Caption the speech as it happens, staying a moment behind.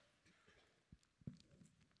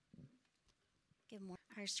Good morning.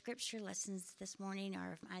 Our scripture lessons this morning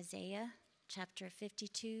are from Isaiah chapter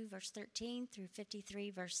 52, verse 13 through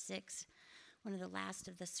 53, verse 6, one of the last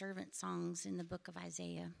of the servant songs in the book of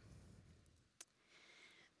Isaiah.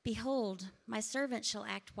 Behold, my servant shall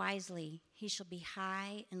act wisely. He shall be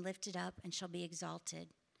high and lifted up and shall be exalted.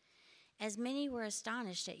 As many were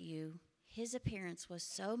astonished at you, his appearance was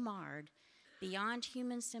so marred beyond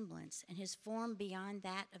human semblance, and his form beyond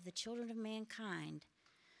that of the children of mankind.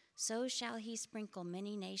 So shall he sprinkle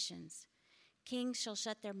many nations. Kings shall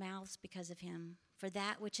shut their mouths because of him, for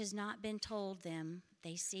that which has not been told them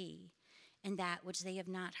they see, and that which they have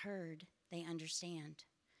not heard they understand.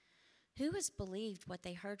 Who has believed what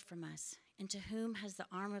they heard from us, and to whom has the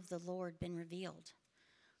arm of the Lord been revealed?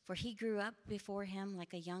 For he grew up before him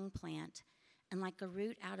like a young plant, and like a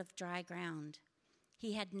root out of dry ground.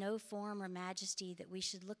 He had no form or majesty that we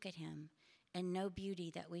should look at him, and no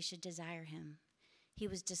beauty that we should desire him. He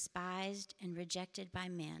was despised and rejected by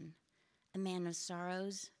men, a man of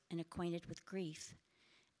sorrows and acquainted with grief.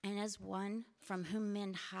 And as one from whom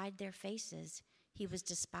men hide their faces, he was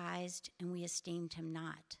despised, and we esteemed him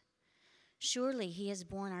not. Surely he has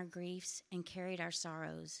borne our griefs and carried our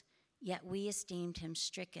sorrows, yet we esteemed him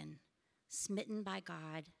stricken, smitten by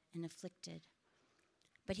God, and afflicted.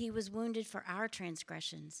 But he was wounded for our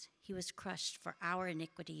transgressions, he was crushed for our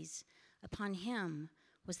iniquities. Upon him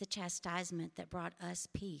was the chastisement that brought us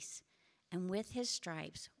peace, and with his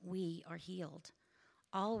stripes we are healed.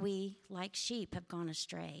 All we, like sheep, have gone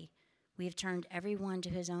astray. We have turned every one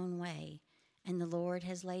to his own way, and the Lord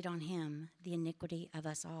has laid on him the iniquity of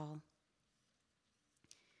us all.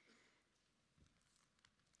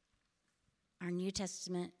 Our New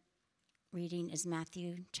Testament reading is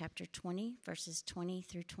Matthew chapter 20, verses 20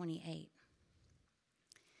 through 28.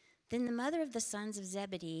 Then the mother of the sons of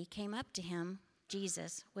Zebedee came up to him,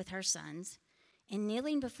 Jesus, with her sons, and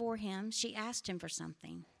kneeling before him, she asked him for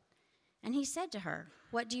something. And he said to her,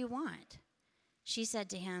 "What do you want?" She said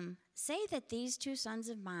to him, "Say that these two sons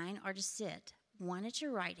of mine are to sit, one at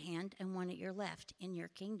your right hand and one at your left, in your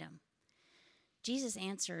kingdom." Jesus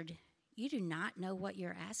answered, "You do not know what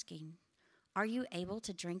you're asking. Are you able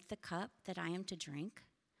to drink the cup that I am to drink?"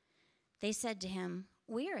 They said to him,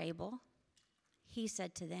 "We are able." He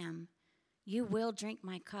said to them, "You will drink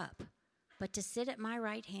my cup, but to sit at my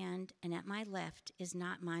right hand and at my left is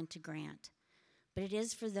not mine to grant, but it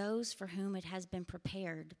is for those for whom it has been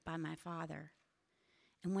prepared by my Father."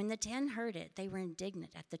 And when the 10 heard it, they were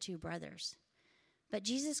indignant at the two brothers. But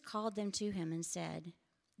Jesus called them to him and said,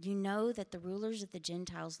 "You know that the rulers of the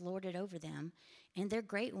Gentiles lord it over them, and their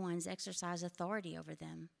great ones exercise authority over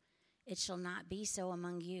them. It shall not be so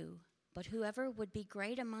among you, but whoever would be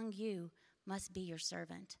great among you must be your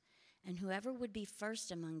servant, and whoever would be first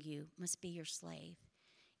among you must be your slave,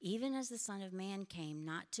 even as the Son of Man came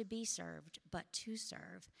not to be served, but to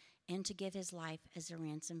serve, and to give his life as a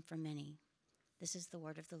ransom for many." This is the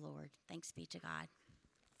word of the Lord. Thanks be to God.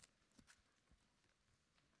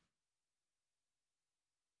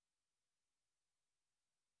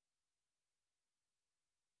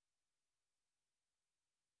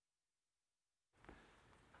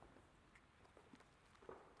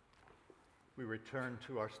 We return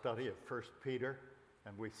to our study of 1 Peter,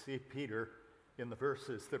 and we see Peter in the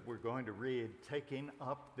verses that we're going to read taking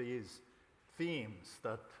up these themes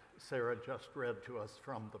that Sarah just read to us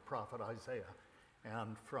from the prophet Isaiah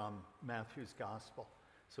and from Matthew's gospel.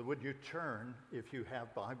 So would you turn, if you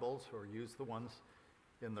have Bibles, or use the ones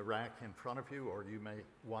in the rack in front of you, or you may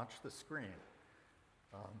watch the screen.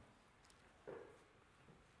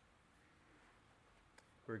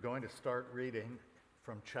 We're going to start reading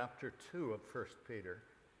from chapter 2 of 1 Peter,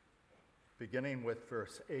 beginning with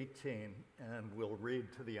verse 18, and we'll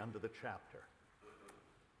read to the end of the chapter.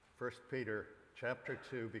 1 Peter chapter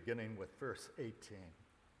 2, beginning with verse 18.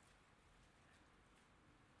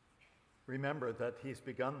 Remember that he's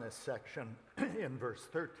begun this section in verse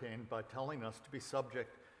 13 by telling us to be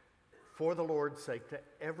subject for the Lord's sake to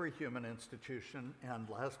every human institution, and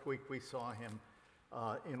last week we saw him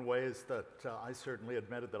in ways that I certainly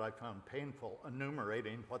admitted that I found painful,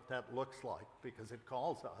 enumerating what that looks like, because it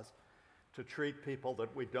calls us to treat people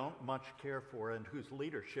that we don't much care for and whose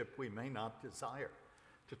leadership we may not desire,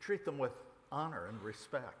 to treat them with honor and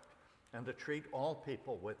respect, and to treat all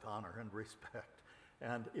people with honor and respect.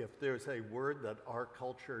 And if there's a word that our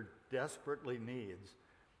culture desperately needs,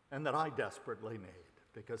 and that I desperately need,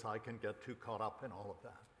 because I can get too caught up in all of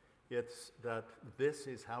that, it's that this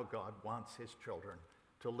is how God wants his children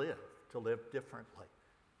to live differently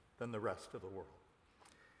than the rest of the world.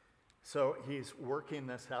 So he's working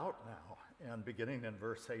this out now, and beginning in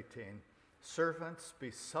verse 18, "Servants,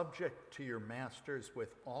 be subject to your masters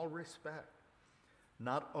with all respect,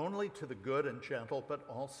 not only to the good and gentle, but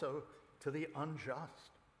also to the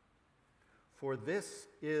unjust. For this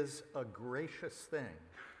is a gracious thing,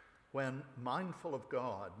 when, mindful of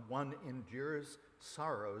God, one endures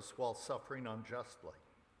sorrows while suffering unjustly.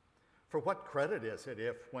 For what credit is it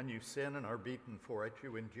if, when you sin and are beaten for it,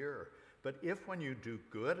 you endure? But if when you do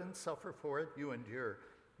good and suffer for it, you endure,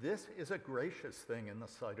 this is a gracious thing in the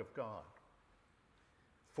sight of God.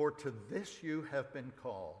 For to this you have been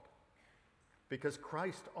called, because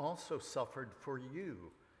Christ also suffered for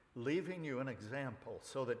you, leaving you an example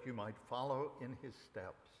so that you might follow in his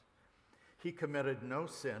steps. He committed no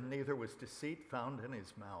sin, neither was deceit found in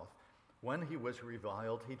his mouth. When he was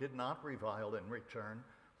reviled, he did not revile in return.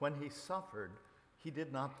 When he suffered, he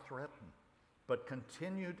did not threaten, but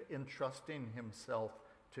continued entrusting himself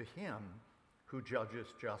to him who judges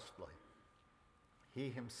justly. He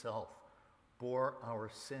himself bore our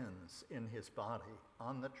sins in his body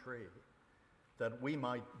on the tree, that we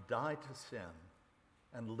might die to sin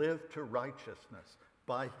and live to righteousness.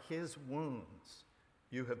 By his wounds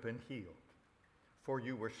you have been healed. For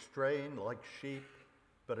you were straying like sheep,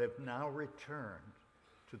 but have now returned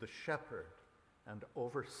to the shepherd and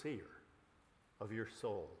overseer of your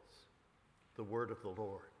souls. The word of the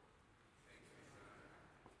Lord.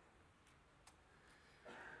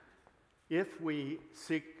 If we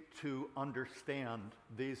seek to understand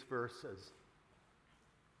these verses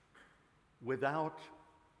without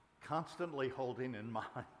constantly holding in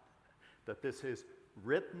mind that this is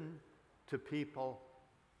written to people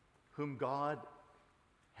whom God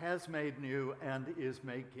has made new and is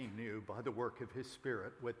making new by the work of his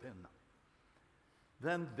Spirit within them,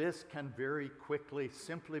 then this can very quickly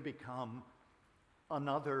simply become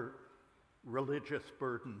another religious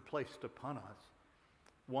burden placed upon us,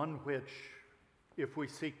 one which, if we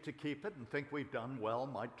seek to keep it and think we've done well,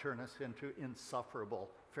 might turn us into insufferable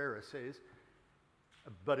Pharisees,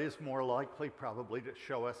 but is more likely probably to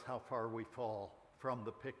show us how far we fall from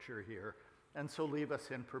the picture here, and so leave us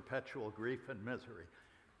in perpetual grief and misery.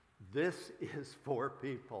 This is for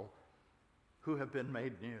people who have been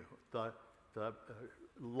made new. The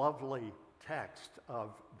lovely text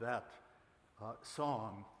of that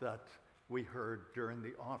song that we heard during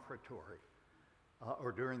the offertory,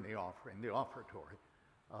 during the offering, the offertory,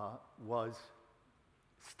 was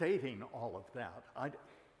stating all of that.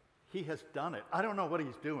 He has done it. I don't know what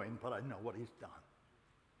he's doing, but I know what he's done.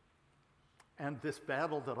 And this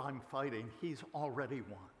battle that I'm fighting, he's already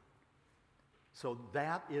won. So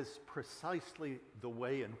that is precisely the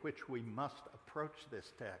way in which we must approach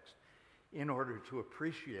this text in order to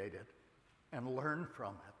appreciate it and learn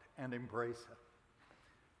from it and embrace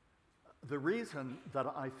it. The reason that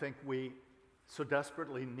I think we so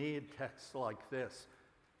desperately need texts like this,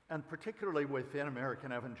 and particularly within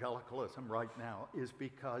American evangelicalism right now, is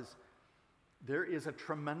because there is a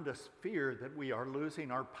tremendous fear that we are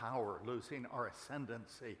losing our power, losing our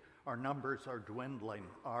ascendancy, our numbers are dwindling,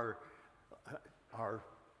 our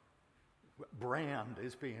brand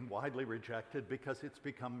is being widely rejected because it's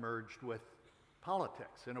become merged with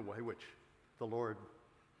politics in a way which the Lord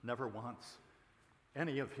never wants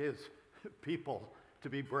any of his people to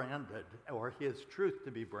be branded or his truth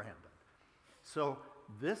to be branded. So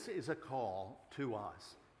this is a call to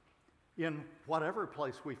us in whatever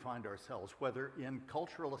place we find ourselves, whether in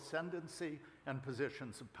cultural ascendancy and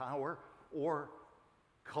positions of power or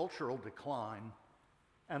cultural decline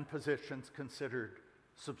and positions considered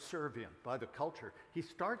subservient by the culture. He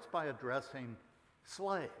starts by addressing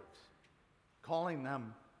slaves, calling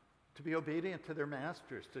them to be obedient to their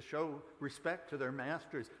masters, to show respect to their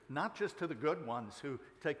masters, not just to the good ones who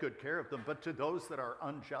take good care of them, but to those that are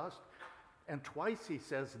unjust. And twice he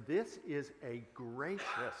says, this is a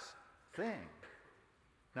gracious thing.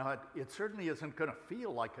 Now, it certainly isn't going to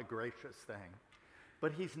feel like a gracious thing,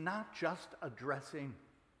 but he's not just addressing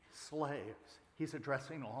slaves. He's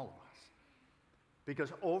addressing all of us.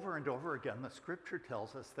 Because over and over again, the scripture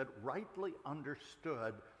tells us that rightly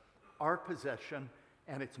understood, our possession,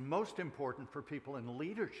 and it's most important for people in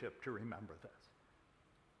leadership to remember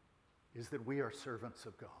this, is that we are servants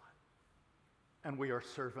of God. And we are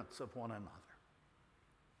servants of one another.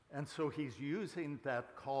 And so he's using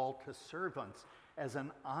that call to servants as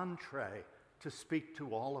an entree to speak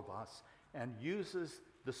to all of us, and uses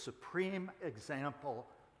the supreme example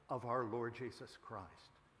of our Lord Jesus Christ.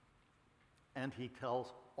 And he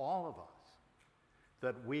tells all of us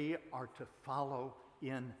that we are to follow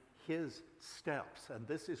in his steps. And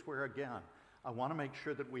this is where, again, I want to make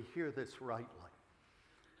sure that we hear this rightly.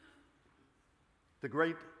 The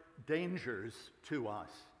great dangers to us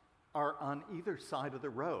are on either side of the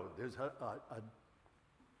road. There's a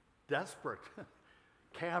desperate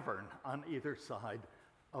cavern on either side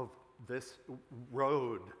of this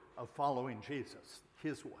road of following Jesus,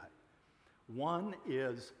 his way. One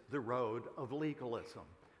is the road of legalism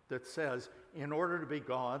that says, in order to be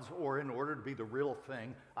God's or in order to be the real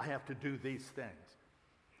thing, I have to do these things.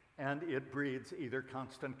 And it breeds either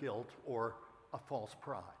constant guilt or a false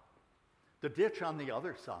pride. The ditch on the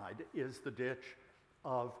other side is the ditch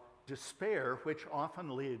of despair, which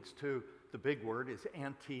often leads to, the big word is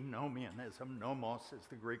antinomianism. Nomos is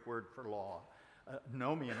the Greek word for law.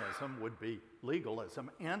 Nomianism would be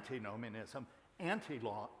legalism. Antinomianism,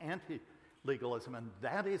 anti-law, anti-legalism. And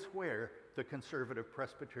that is where the conservative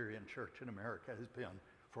Presbyterian Church in America has been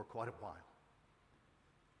for quite a while.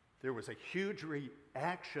 There was a huge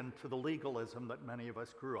reaction to the legalism that many of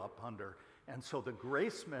us grew up under. And so the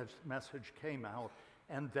grace message came out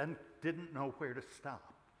and then didn't know where to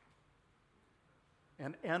stop.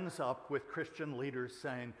 And ends up with Christian leaders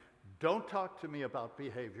saying, don't talk to me about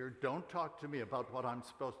behavior. Don't talk to me about what I'm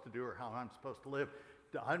supposed to do or how I'm supposed to live.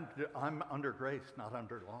 I'm under grace, not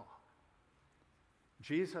under law.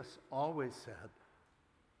 Jesus always said,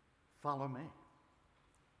 follow me.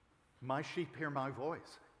 My sheep hear my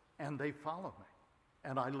voice, and they follow me,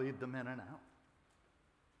 and I lead them in and out.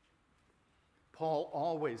 Paul,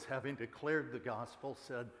 always having declared the gospel,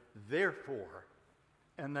 said, therefore,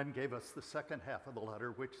 and then gave us the second half of the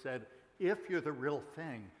letter, which said, if you're the real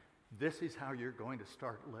thing, this is how you're going to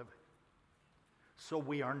start living. So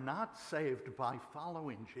we are not saved by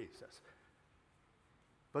following Jesus.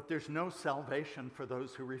 But there's no salvation for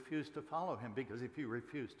those who refuse to follow him, because if you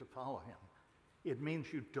refuse to follow him, it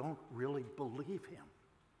means you don't really believe him.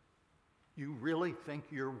 You really think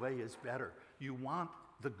your way is better. You want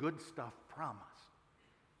the good stuff promised.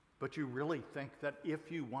 But you really think that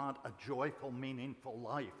if you want a joyful, meaningful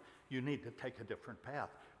life, you need to take a different path,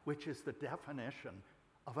 which is the definition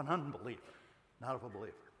of an unbeliever, not of a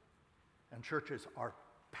believer. And churches are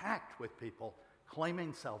packed with people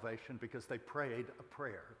claiming salvation because they prayed a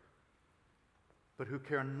prayer, but who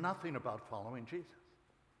care nothing about following Jesus.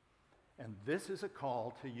 And this is a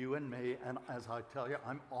call to you and me, and as I tell you,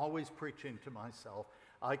 I'm always preaching to myself.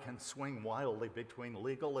 I can swing wildly between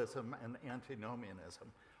legalism and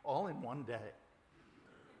antinomianism, all in one day.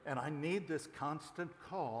 And I need this constant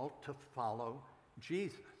call to follow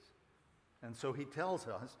Jesus. And so he tells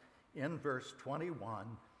us in verse 21,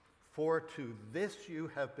 for to this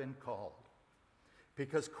you have been called,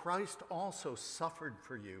 because Christ also suffered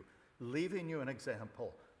for you, leaving you an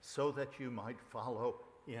example so that you might follow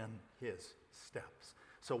in his steps.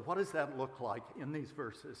 So what does that look like in these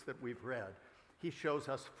verses that we've read? He shows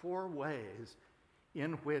us 4 ways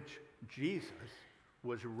in which Jesus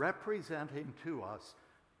was representing to us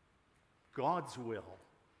God's will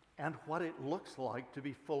and what it looks like to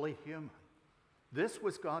be fully human. This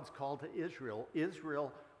was God's call to Israel.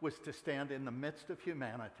 Israel was to stand in the midst of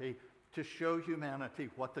humanity to show humanity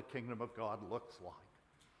what the kingdom of God looks like.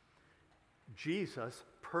 Jesus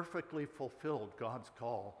perfectly fulfilled God's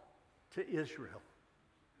call to Israel.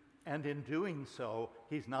 And in doing so,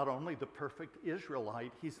 he's not only the perfect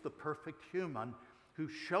Israelite, he's the perfect human who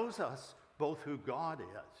shows us both who God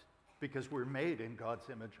is, because we're made in God's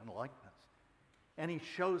image and likeness. And he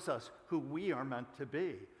shows us who we are meant to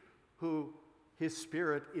be, who his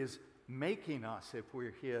Spirit is making us if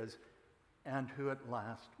we're his, and who at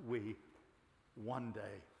last we one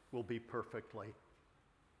day will be perfectly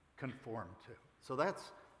conformed to. So that's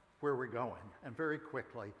where we're going. And very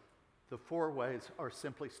quickly, the 4 ways are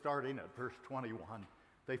simply starting at verse 21.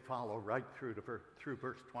 They follow right through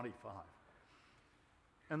verse 25.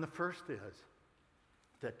 And the first is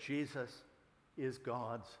that Jesus is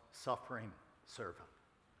God's suffering servant.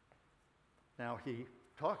 Now, he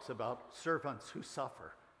talks about servants who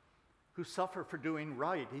suffer for doing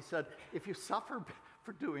right. He said, if you suffer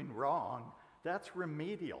for doing wrong, that's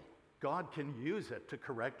remedial. God can use it to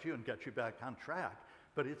correct you and get you back on track.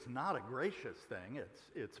 But it's not a gracious thing.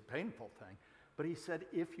 It's a painful thing. But he said,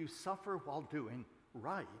 if you suffer while doing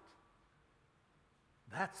right,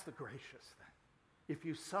 that's the gracious thing. If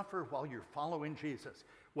you suffer while you're following Jesus,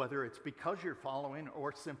 whether it's because you're following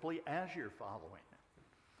or simply as you're following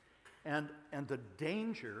him. And the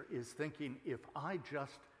danger is thinking, if I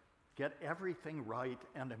just get everything right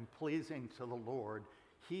and am pleasing to the Lord,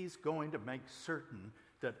 he's going to make certain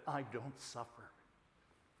that I don't suffer.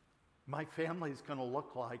 My family's going to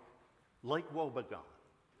look like Lake Wobegon,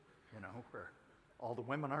 where all the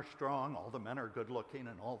women are strong, all the men are good looking,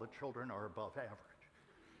 and all the children are above average.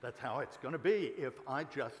 That's how it's going to be if I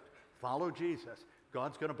just follow Jesus.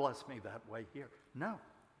 God's going to bless me that way here. No,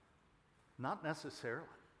 not necessarily.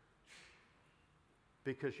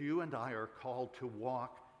 Because you and I are called to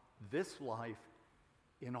walk this life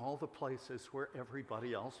in all the places where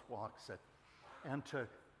everybody else walks it, and to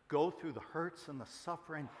go through the hurts and the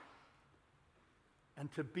suffering,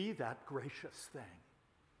 and to be that gracious thing.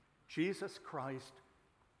 Jesus Christ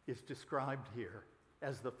is described here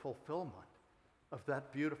as the fulfillment of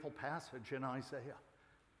that beautiful passage in Isaiah,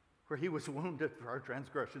 where he was wounded for our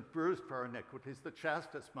transgressions, bruised for our iniquities. The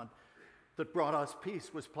chastisement that brought us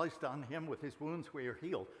peace was placed on him. With his wounds we are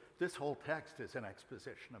healed. This whole text is an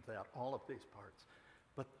exposition of that, all of these parts.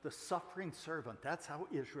 But the suffering servant, that's how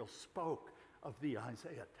Israel spoke of the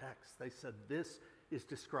Isaiah text. They said, this is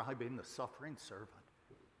describing the suffering servant.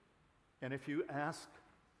 And if you ask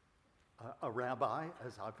a rabbi,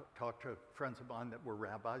 as I've talked to friends of mine that were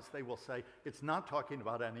rabbis, they will say, it's not talking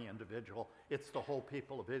about any individual, it's the whole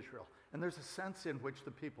people of Israel. And there's a sense in which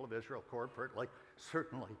the people of Israel corporately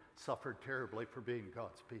certainly suffered terribly for being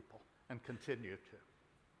God's people and continue to.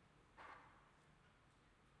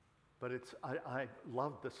 But I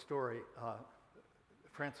love the story.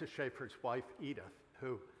 Francis Schaeffer's wife, Edith,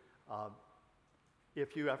 who,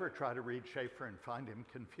 if you ever try to read Schaeffer and find him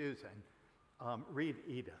confusing, read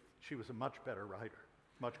Edith. She was a much better writer,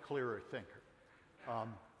 much clearer thinker.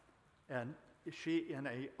 And she, in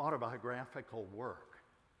an autobiographical work,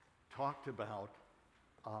 talked about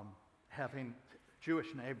having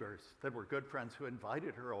Jewish neighbors that were good friends who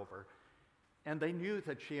invited her over, and they knew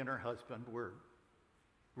that she and her husband were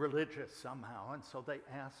religious somehow, and so they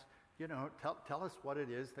asked, tell us what it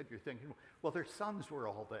is that you're thinking. Well, their sons were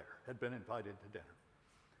all there, had been invited to dinner.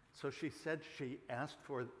 So she said she asked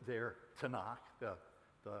for their Tanakh, the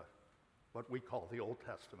what we call the Old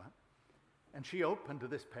Testament, and she opened to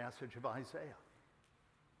this passage of Isaiah,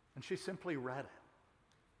 and she simply read it.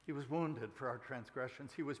 He was wounded for our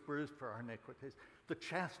transgressions. He was bruised for our iniquities. The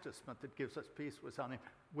chastisement that gives us peace was on him.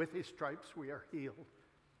 With his stripes we are healed.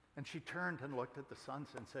 And she turned and looked at the sons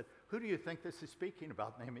and said, who do you think this is speaking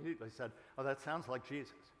about? And they immediately said, oh, that sounds like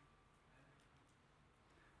Jesus.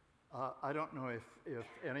 I don't know if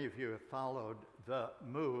any of you have followed the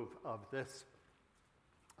move of this,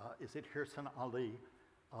 is it Hirsan Ali,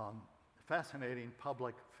 fascinating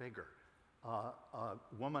public figure, a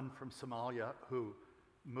woman from Somalia who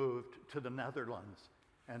moved to the Netherlands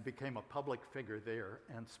and became a public figure there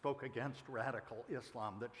and spoke against radical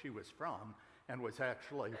Islam that she was from, and was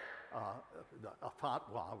actually, a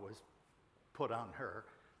fatwa was put on her.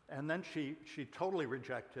 And then she totally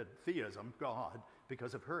rejected theism, God,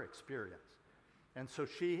 because of her experience. And so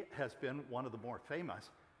she has been one of the more famous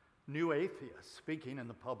new atheists speaking in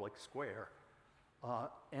the public square.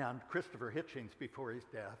 And Christopher Hitchens, before his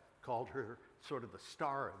death, called her sort of the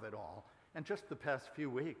star of it all. And just the past few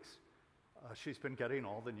weeks, she's been getting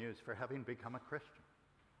all the news for having become a Christian.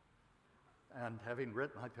 And having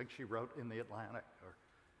written, I think she wrote in the Atlantic,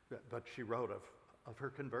 but she wrote of her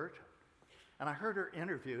conversion. And I heard her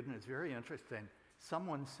interviewed, and it's very interesting.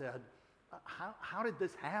 Someone said, how did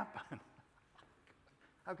this happen?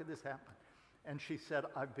 How could this happen? And she said,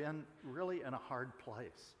 I've been really in a hard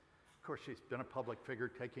place. Of course, she's been a public figure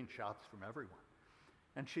taking shots from everyone.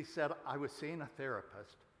 And she said, I was seeing a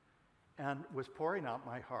therapist and was pouring out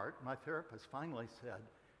my heart. My therapist finally said,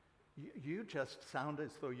 you just sound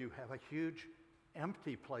as though you have a huge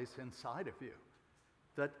empty place inside of you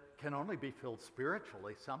that can only be filled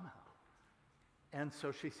spiritually somehow. And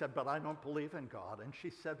so she said, but I don't believe in God. And she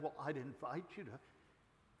said, well, I'd invite you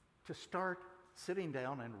to start sitting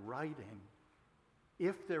down and writing,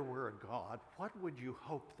 if there were a God, what would you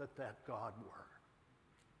hope that God were?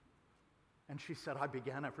 And she said, I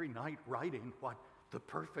began every night writing what the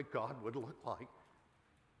perfect God would look like,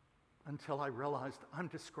 until I realized I'm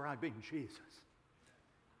describing Jesus.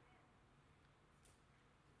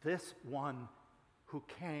 This one who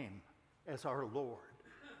came as our Lord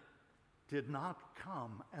did not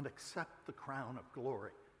come and accept the crown of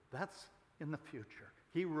glory. That's in the future.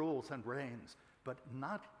 He rules and reigns, but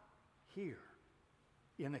not here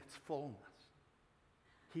in its fullness.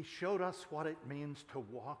 He showed us what it means to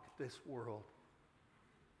walk this world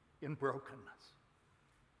in brokenness,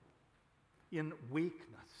 in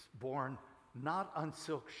weakness, born not on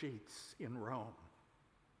silk sheets in Rome,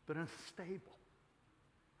 but in a stable,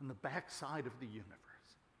 on the backside of the universe.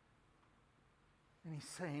 And he's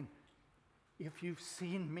saying, if you've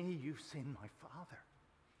seen me, you've seen my Father.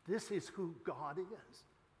 This is who God is.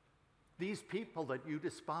 These people that you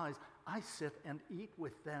despise, I sit and eat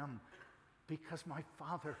with them because my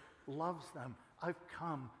Father loves them. I've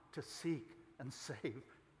come to seek and save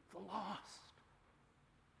the lost.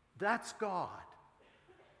 That's God.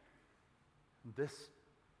 This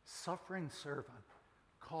suffering servant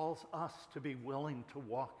calls us to be willing to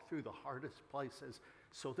walk through the hardest places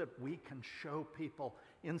so that we can show people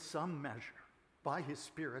in some measure by his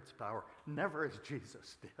Spirit's power, never as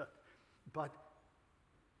Jesus did, but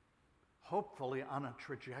hopefully on a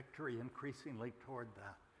trajectory increasingly toward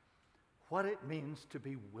that. What it means to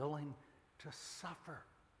be willing to suffer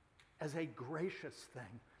as a gracious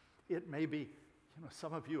thing. It may be,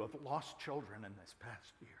 some of you have lost children in this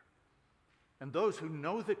past year. And those who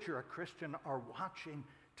know that you're a Christian are watching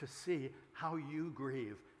to see how you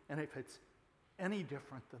grieve, and if it's any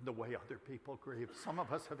different than the way other people grieve. Some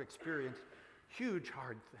of us have experienced huge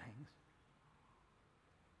hard things.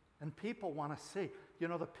 And people want to see,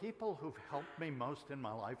 the people who've helped me most in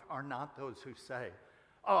my life are not those who say,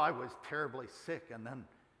 oh, I was terribly sick and then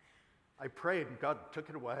I prayed and God took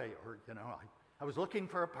it away, or, I was looking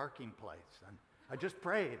for a parking place and I just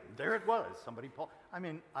prayed and there it was. Somebody pulled.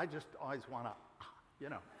 I just always want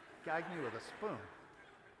to, gag me with a spoon.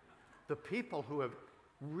 The people who have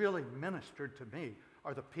really ministered to me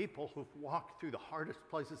are the people who've walked through the hardest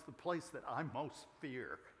places, the place that I most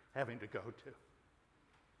fear having to go to.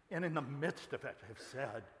 And in the midst of it have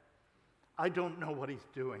said, I don't know what he's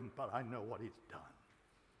doing, but I know what he's done.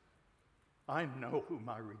 I know who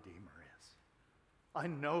my Redeemer is. I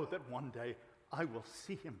know that one day I will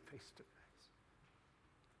see him face to face.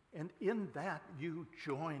 And in that you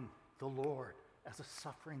join the Lord as a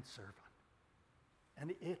suffering servant.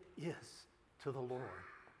 And it is to the Lord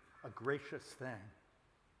a gracious thing.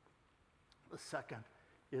 The second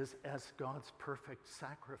is as God's perfect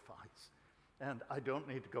sacrifice. And I don't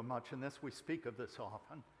need to go much in this. We speak of this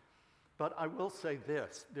often. But I will say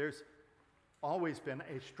this. There's always been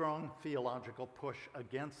a strong theological push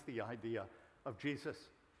against the idea of Jesus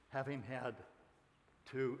having had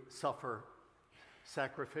to suffer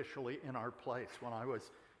sacrificially in our place. When I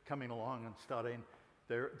was coming along and studying,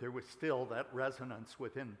 there was still that resonance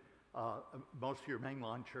within most of your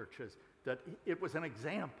mainline churches that it was an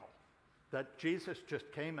example that Jesus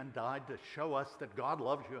just came and died to show us that God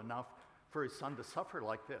loves you enough for his son to suffer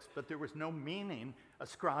like this. But there was no meaning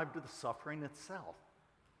ascribed to the suffering itself.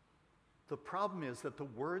 The problem is that the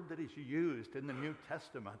word that is used in the New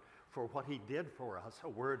Testament for what he did for us, a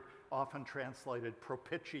word often translated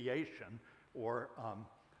propitiation or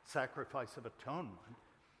sacrifice of atonement,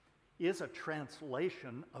 is a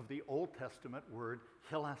translation of the Old Testament word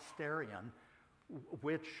hilasterion,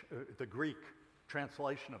 which the Greek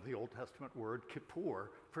translation of the Old Testament word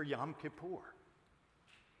kippur for Yom Kippur.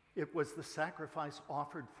 It was the sacrifice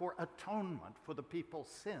offered for atonement for the people's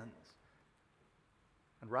sins.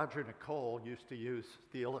 And Roger Nicole used to use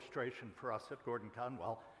the illustration for us at Gordon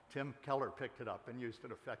Conwell. Tim Keller picked it up and used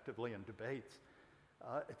it effectively in debates.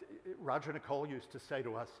 Roger Nicole used to say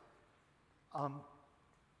to us,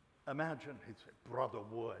 imagine, he'd say, Brother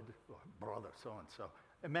Wood, or Brother so-and-so.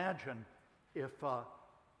 Imagine if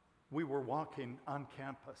we were walking on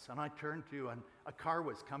campus and I turned to you and a car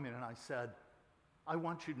was coming and I said, I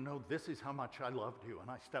want you to know this is how much I loved you.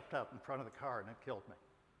 And I stepped out in front of the car and it killed me.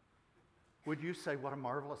 Would you say, what a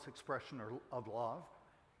marvelous expression of love?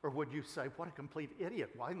 Or would you say, what a complete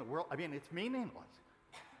idiot? Why in the world? It's meaningless.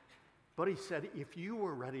 But he said, if you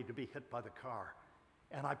were ready to be hit by the car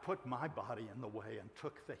and I put my body in the way and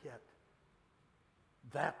took the hit,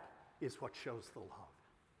 that is what shows the love.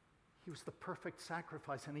 He was the perfect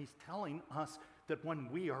sacrifice, and he's telling us that when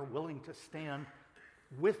we are willing to stand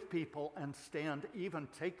with people and even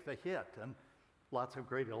take the hit, and lots of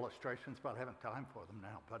great illustrations, but I haven't time for them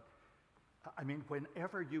now, but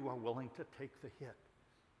whenever you are willing to take the hit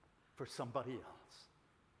for somebody else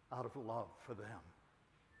out of love for them,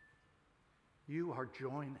 you are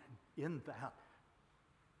joining in that.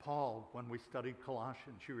 Paul, when we studied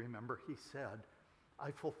Colossians, you remember he said, I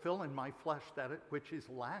fulfill in my flesh that which is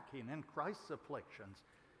lacking in Christ's afflictions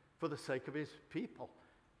for the sake of his people.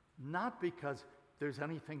 Not because there's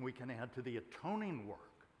anything we can add to the atoning work,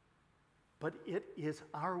 but it is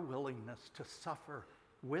our willingness to suffer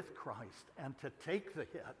with Christ and to take the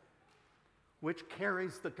hit, which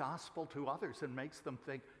carries the gospel to others and makes them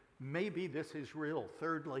think, maybe this is real.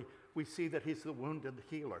 Thirdly, we see that he's the wounded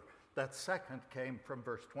healer. That second came from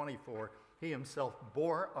verse 24. He himself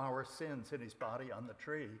bore our sins in his body on the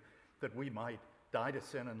tree that we might die to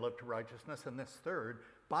sin and live to righteousness. And this third,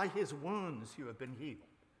 by his wounds you have been healed.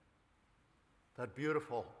 That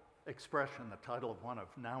beautiful expression, the title of one of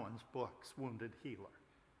Nouwen's books, Wounded Healer.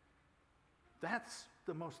 That's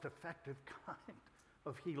the most effective kind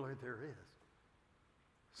of healer there is.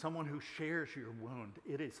 Someone who shares your wound.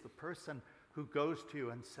 It is the person who goes to you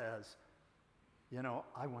and says,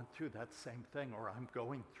 I went through that same thing, or I'm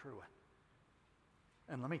going through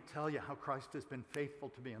it. And let me tell you how Christ has been faithful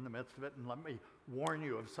to me in the midst of it, and let me warn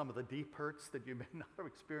you of some of the deep hurts that you may not have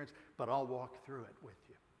experienced, but I'll walk through it with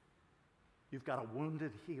you. You've got a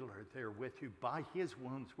wounded healer there with you. By his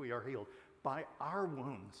wounds we are healed. By our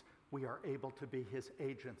wounds we are able to be his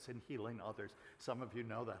agents in healing others. Some of you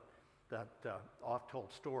know that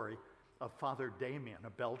oft-told story of Father Damien, a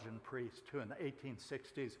Belgian priest who in the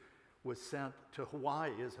 1860s was sent to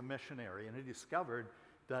Hawaii as a missionary, and he discovered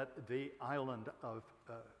that the island of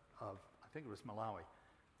I think it was Malawi,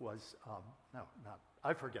 was,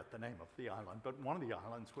 I forget the name of the island, but one of the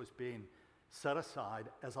islands was being set aside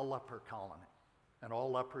as a leper colony. And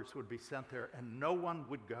all lepers would be sent there, and no one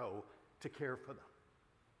would go to care for them.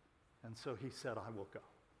 And so he said, I will go.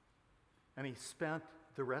 And he spent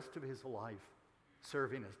the rest of his life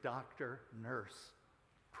serving as doctor, nurse,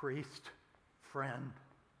 priest, friend,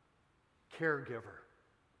 caregiver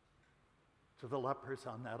to the lepers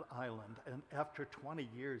on that island. And after 20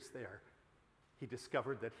 years there, he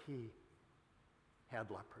discovered that he had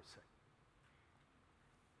leprosy.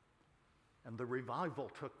 And the revival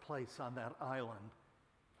took place on that island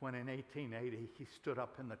when in 1880 he stood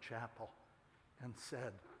up in the chapel and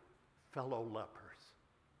said, fellow lepers,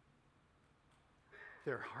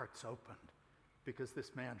 their hearts opened because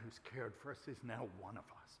this man who's cared for us is now one of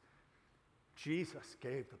us. Jesus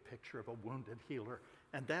gave the picture of a wounded healer.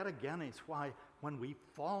 And that again is why when we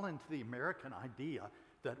fall into the American idea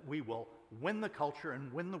that we will win the culture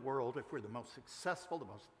and win the world if we're the most successful, the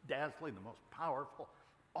most dazzling, the most powerful,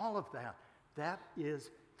 all of that, that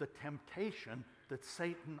is the temptation that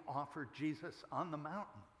Satan offered Jesus on the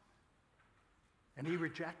mountain. And he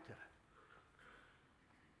rejected it.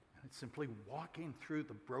 And it's simply walking through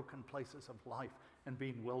the broken places of life and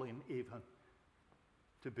being willing even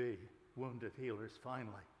to be wounded healers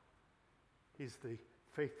finally. He's the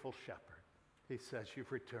faithful shepherd. He says,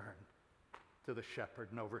 you've returned to the shepherd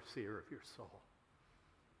and overseer of your soul.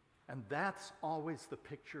 And that's always the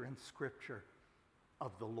picture in Scripture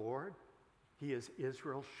of the Lord. He is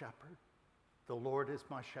Israel's shepherd. The Lord is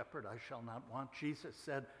my shepherd, I shall not want. Jesus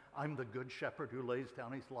said, I'm the good shepherd who lays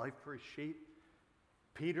down his life for his sheep.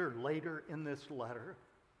 Peter, later in this letter,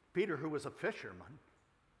 Peter, who was a fisherman,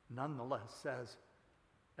 nonetheless says,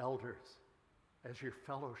 elders, as your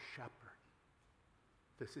fellow shepherd,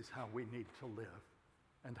 this is how we need to live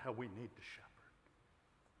and how we need to shepherd.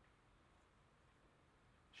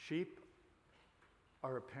 Sheep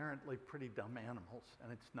are apparently pretty dumb animals,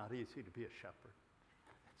 and it's not easy to be a shepherd.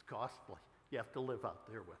 It's costly. You have to live out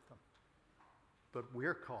there with them. But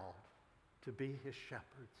we're called to be his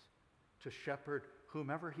shepherds, to shepherd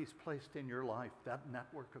whomever he's placed in your life, that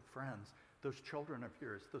network of friends, those children of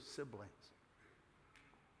yours, those siblings.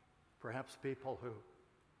 Perhaps people who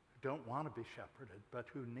don't want to be shepherded, but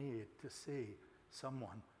who need to see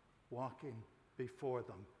someone walking before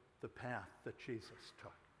them the path that Jesus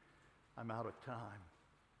took. I'm out of time.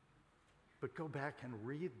 But go back and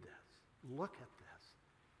read this. Look at this.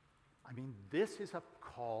 I mean, this is a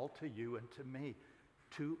call to you and to me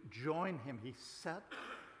to join him. He set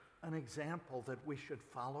an example that we should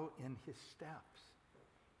follow in his steps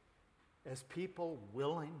as people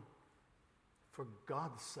willing, for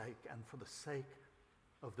God's sake and for the sake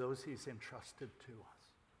of those he's entrusted to us,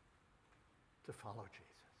 to follow Jesus.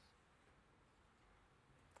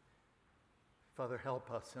 Father, help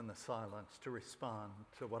us in the silence to respond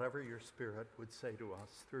to whatever your Spirit would say to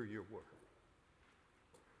us through your word.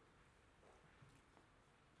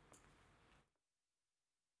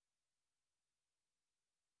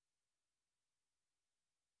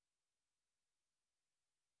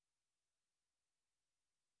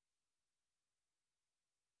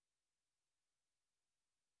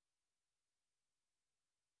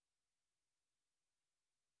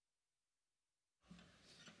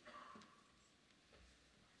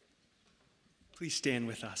 Please stand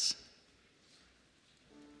with us.